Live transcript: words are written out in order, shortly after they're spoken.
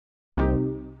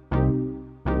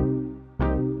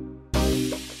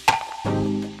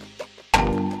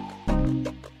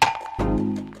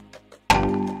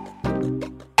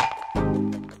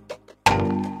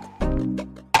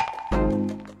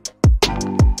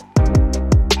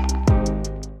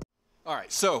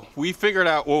So we figured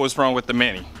out what was wrong with the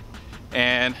Mini,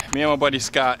 and me and my buddy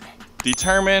Scott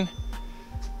determined,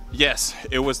 yes,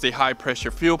 it was the high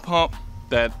pressure fuel pump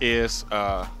that is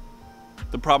the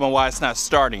problem why it's not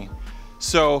starting.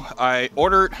 So I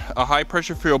ordered a high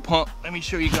pressure fuel pump. Let me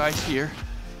show you guys here.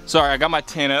 Sorry, I got my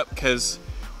tent up because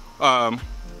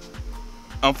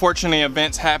unfortunately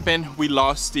events happened. We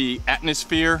lost the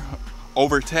atmosphere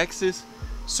over Texas,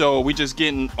 so we just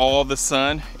getting all the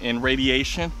sun and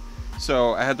radiation.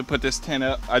 So I had to put this tent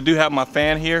up. I do have my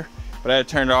fan here, but I had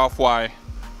to turn it off while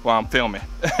I'm filming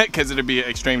because it'll be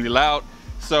extremely loud.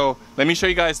 So let me show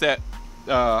you guys that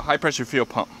high pressure fuel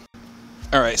pump.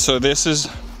 All right, so this is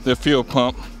the fuel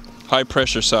pump, high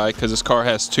pressure side, because this car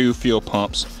has two fuel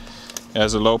pumps. It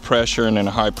has a low pressure and then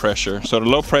a high pressure. So the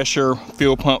low pressure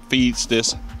fuel pump feeds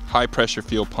this high pressure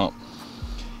fuel pump.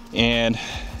 And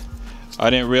I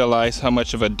didn't realize how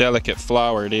much of a delicate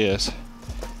flower it is.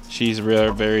 She's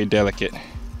very, very delicate.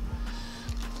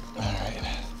 All right.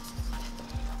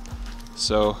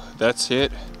 So that's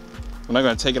it. I'm not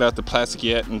gonna take it out the plastic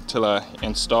yet until I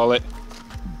install it,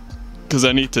 because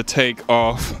I need to take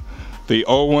off the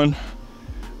old one,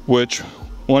 which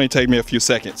will only take me a few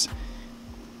seconds.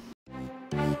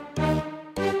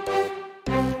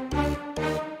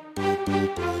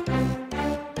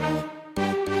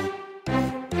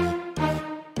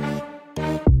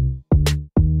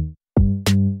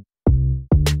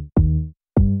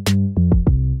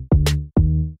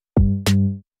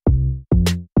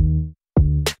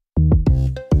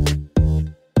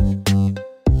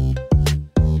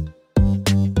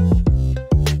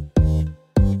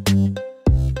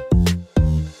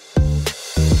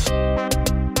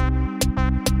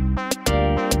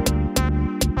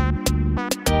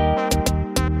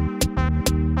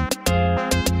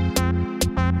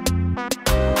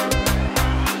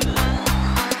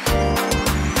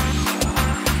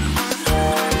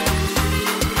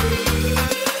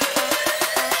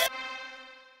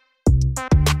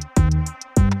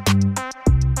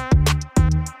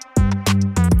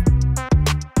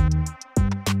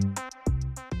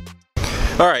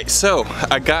 All right, so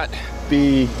I got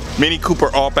the Mini Cooper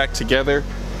all back together.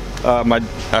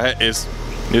 It's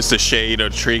the shade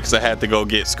of the tree because I had to go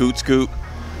get Scoot. You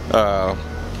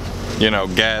know,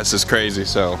 gas is crazy,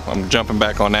 so I'm jumping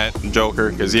back on that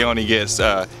joker because he only gets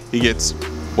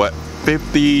what,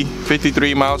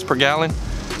 53 miles per gallon.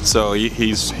 So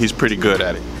he's pretty good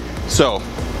at it. So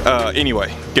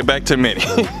anyway, get back to Mini.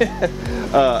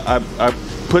 I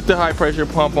put the high pressure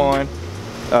pump on.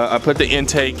 I put the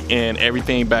intake and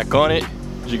everything back on it.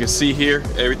 As you can see here,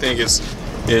 everything it's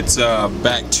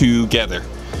back together.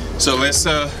 So let's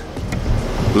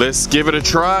give it a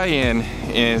try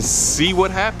and see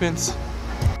what happens.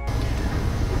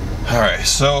 All right,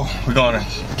 so we're gonna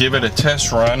give it a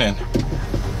test run and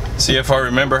see if I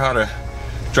remember how to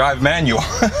drive manual.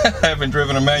 I haven't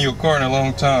driven a manual car in a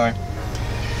long time.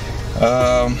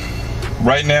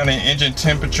 Right now the engine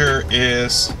temperature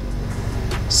is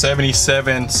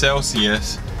 77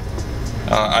 Celsius.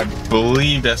 I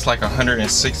believe that's like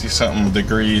 160 something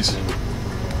degrees.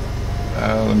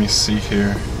 Let me see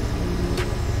here.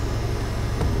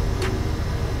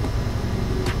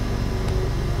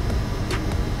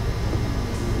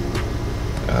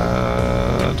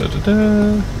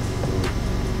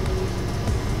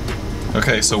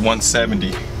 Okay, so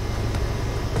 170.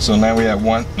 So now we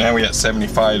at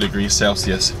 75 degrees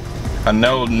Celsius. I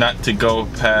know not to go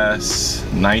past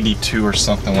 92 or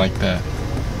something like that.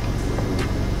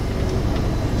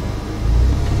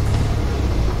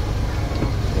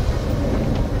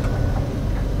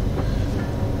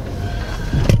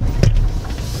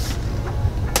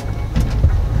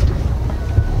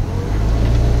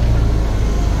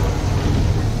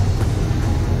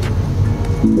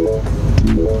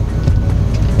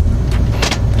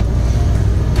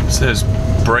 It says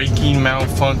braking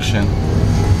malfunction.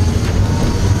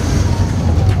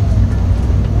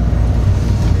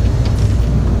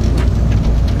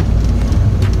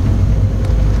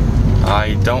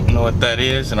 I don't know what that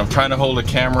is, and I'm trying to hold the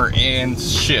camera and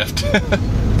shift.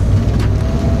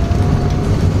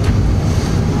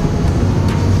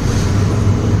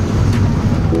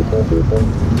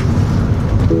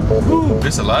 Ooh,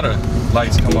 there's a lot of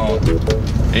lights come on.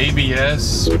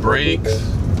 ABS,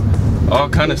 brakes, all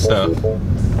kind of stuff.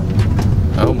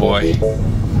 Oh boy.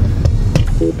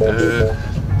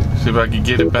 See if I can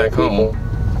get it back home.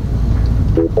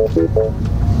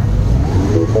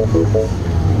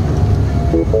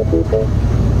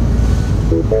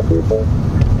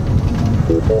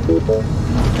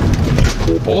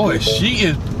 Boy, she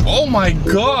is, oh my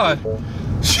god,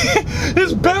 she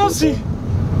is bouncy.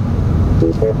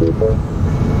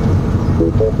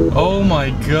 Oh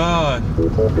my God.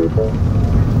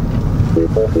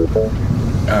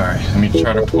 All right, let me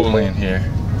try to pull in here.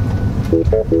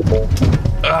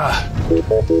 Ah.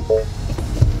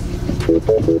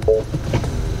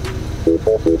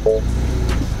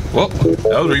 Whoa,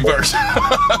 that was reverse.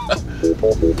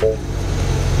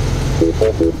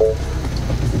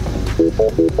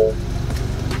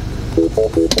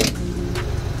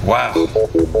 Wow.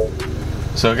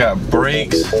 So I got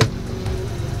brakes,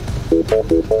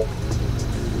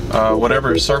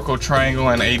 whatever, circle, triangle,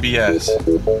 and ABS.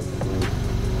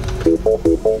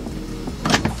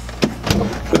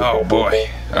 Oh boy.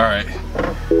 All right.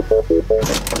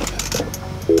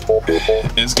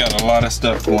 It's got a lot of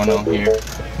stuff going on here.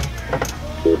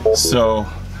 So,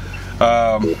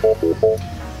 I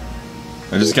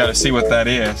just got to see what that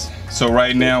is. So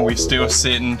right now we're still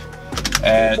sitting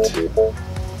at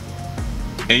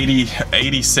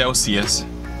 80 Celsius.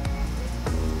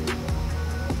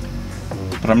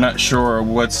 But I'm not sure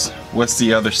what's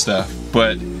the other stuff.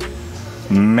 But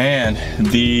man,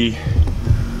 the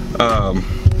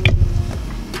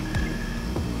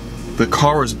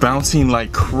car is bouncing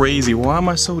like crazy. Why am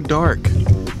I so dark?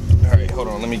 All right, hold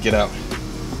on, let me get out.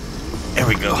 There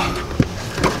we go.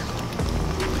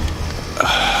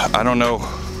 I don't know.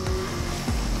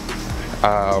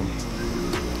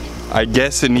 I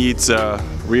guess it needs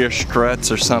rear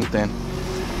struts or something,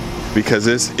 because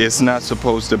it's not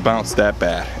supposed to bounce that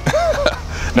bad.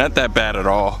 Not that bad at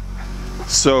all.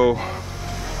 So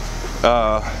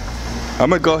I'm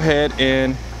gonna go ahead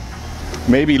and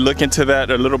maybe look into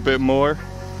that a little bit more,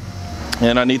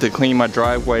 and I need to clean my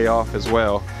driveway off as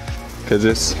well, because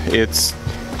this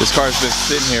car's been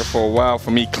sitting here for a while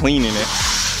for me cleaning it,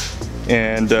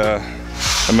 and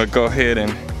I'm gonna go ahead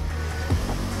and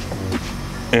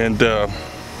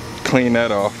clean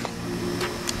that off.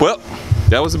 Well,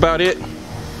 that was about it.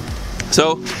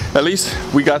 So at least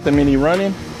we got the Mini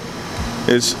running.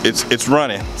 It's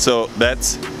running, so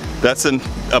that's a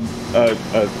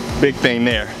big thing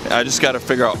there. I just got to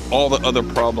figure out all the other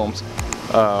problems.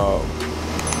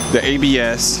 The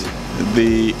ABS,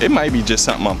 it might be just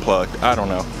something unplugged, I don't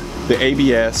know. The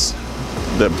ABS,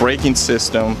 the braking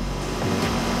system,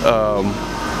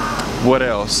 what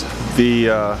else?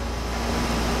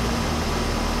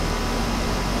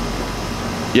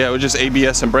 Yeah, it was just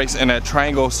ABS and brakes, and that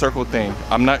triangle circle thing.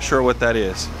 I'm not sure what that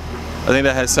is. I think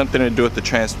that has something to do with the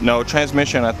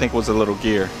transmission. I think was a little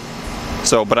gear.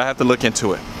 So, but I have to look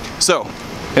into it. So,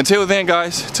 until then,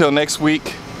 guys, till next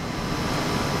week.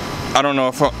 I don't know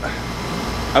if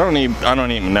I don't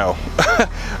even know.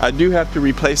 I do have to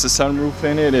replace the sunroof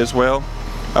in it as well.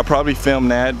 I'll probably film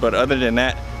that, but other than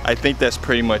that, I think that's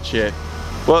pretty much it.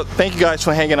 Well, thank you guys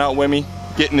for hanging out with me,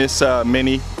 getting this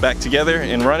Mini back together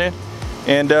and running.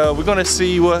 And we're gonna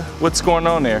see what's going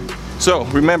on there. So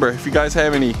remember, if you guys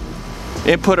have any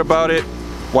input about it,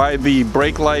 why the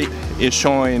brake light is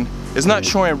showing, it's not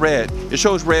showing red. It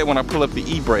shows red when I pull up the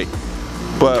e-brake,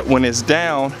 but when it's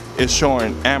down, it's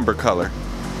showing amber color.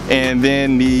 And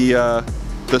then the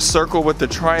circle with the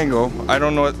triangle, I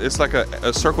don't know, it's like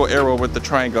a circle arrow with the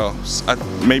triangle,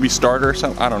 maybe starter or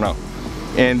something, I don't know.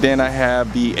 And then I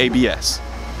have the ABS.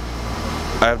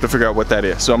 I have to figure out what that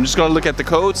is. So I'm just gonna look at the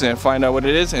codes and find out what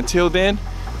it is. Until then,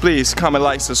 please comment,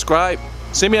 like, subscribe,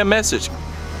 send me a message,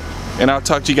 and I'll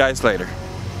talk to you guys later.